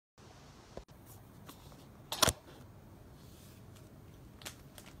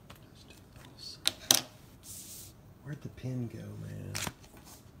pen go, man?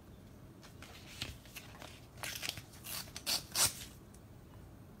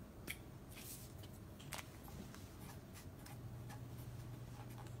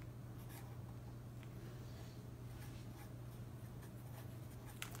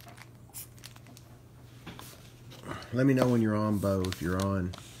 Let me know when you're on, Beau, if you're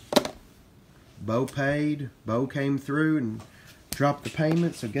on. Beau paid. Beau came through and dropped the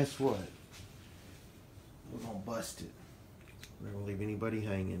payment, so guess what? We're going to bust it. We're not going to leave anybody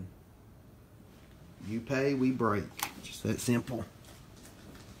hanging. You pay, we break. Just that simple.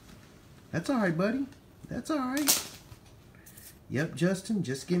 That's all right, buddy. That's all right. Yep, Justin,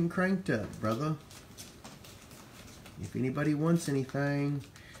 just getting cranked up, brother. If anybody wants anything,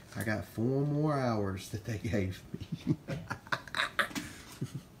 I got 4 more hours that they gave me.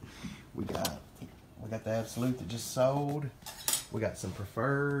 We got the Absolute that just sold. We got some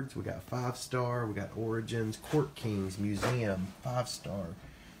Preferreds. We got 5-star. We got Origins, Court Kings, Museum, 5-star,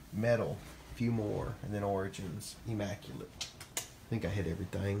 Metal, a few more, and then Origins, Immaculate. I think I hit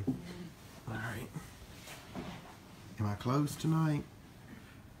everything. All right. Am I closed tonight?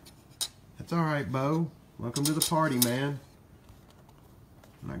 That's all right, Beau. Welcome to the party, man.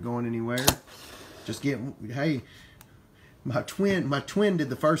 I'm not going anywhere. Just getting, hey, my twin did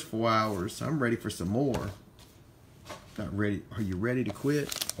the first 4 hours, so I'm ready for some more. Not ready. Are you ready to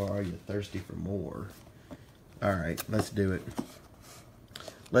quit, or are you thirsty for more? All right, let's do it.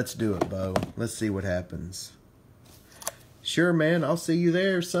 Let's do it, Beau. Let's see what happens. Sure, man. I'll see you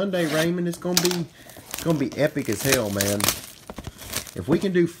there Sunday, Raymond. It's gonna be epic as hell, man. If we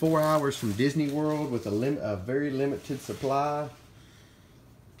can do 4 hours from Disney World with a very limited supply,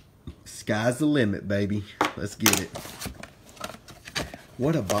 sky's the limit, baby. Let's get it.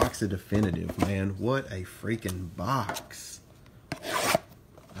 What a box of definitive, man. What a freaking box.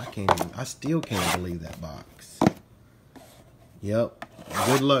 I still can't believe that box. Yep.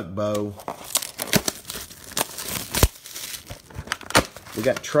 Good luck, Beau. We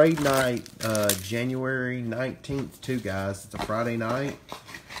got trade night January 19th too, guys. It's a Friday night.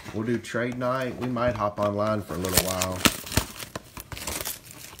 We'll do trade night. We might hop online for a little while.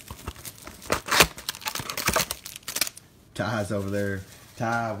 Ty's over there.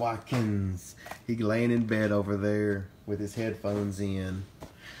 Ty Watkins. He laying in bed over there with his headphones in.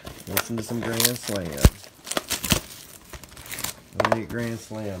 Listen to some Grand Slam. Let me get Grand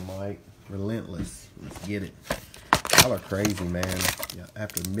Slam, Mike. Relentless. Let's get it. Y'all are crazy, man. Yeah,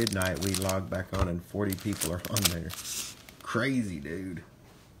 after midnight, we log back on and 40 people are on there. Crazy, dude.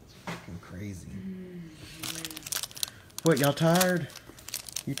 It's fucking crazy. What, y'all tired?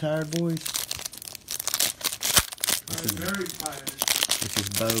 You tired, boys? I'm very tired. This is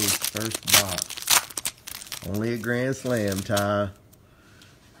Beau's first box. Only a Grand Slam, Ty.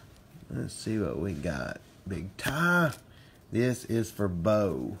 Let's see what we got. Big Ty. This is for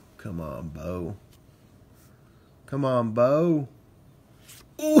Beau. Come on, Beau. Come on, Beau.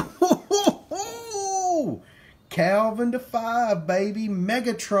 Ooh, Calvin to 5, baby.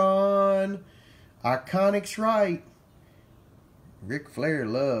 Megatron. Iconics right. Ric Flair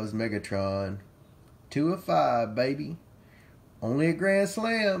loves Megatron. 2 of 5, baby. Only a Grand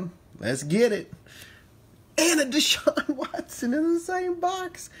Slam. Let's get it. And a Deshaun Watson in the same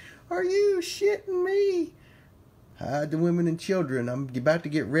box. Are you shitting me? Hide the women and children. I'm about to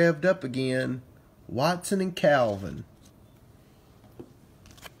get revved up again. Watson and Calvin.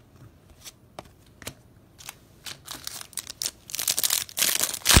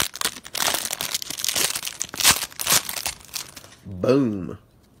 Boom.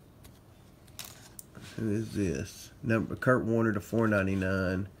 Who is this? Kurt Warner to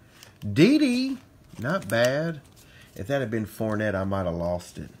 $4.99. Didi, not bad. If that had been Fournette, I might have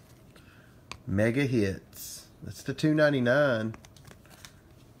lost it. Mega hits. That's the $2.99.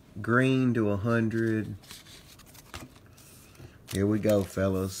 Green to 100. Here we go,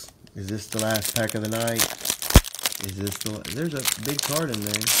 fellas. Is this the last pack of the night? Is this the? There's a big card in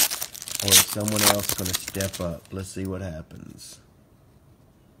there. Or is someone else going to step up? Let's see what happens.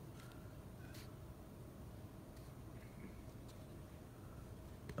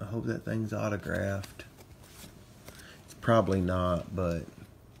 I hope that thing's autographed. It's probably not, but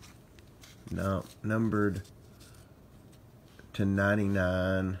no, numbered to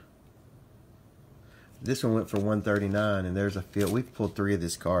 99. This one went for 139, and there's a field. We've pulled 3 of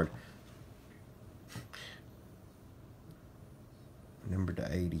this card. Numbered to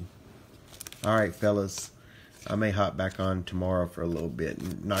 80. All right, fellas. I may hop back on tomorrow for a little bit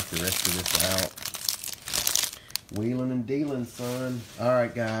and knock the rest of this out. Wheeling and dealing, son. All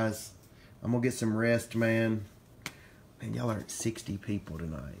right, guys. I'm going to get some rest, man. Man, y'all are at 60 people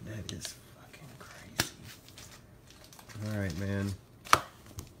tonight. That is fucking crazy. All right, man.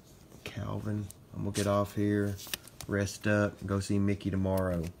 Calvin, I'm gonna get off here, rest up, and go see Mickey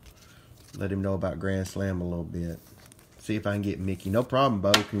tomorrow. Let him know about Grand Slam a little bit. See if I can get Mickey. No problem,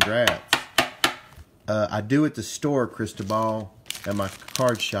 Beau. Congrats. I do at the store, Cristobal, at my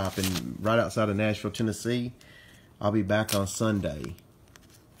card shop right outside of Nashville, Tennessee. I'll be back on Sunday.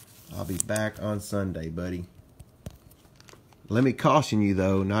 I'll be back on Sunday, buddy. Let me caution you,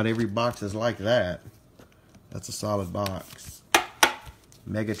 though. Not every box is like that. That's a solid box.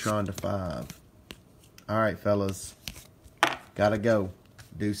 Megatron to 5. All right, fellas. Gotta go.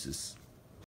 Deuces.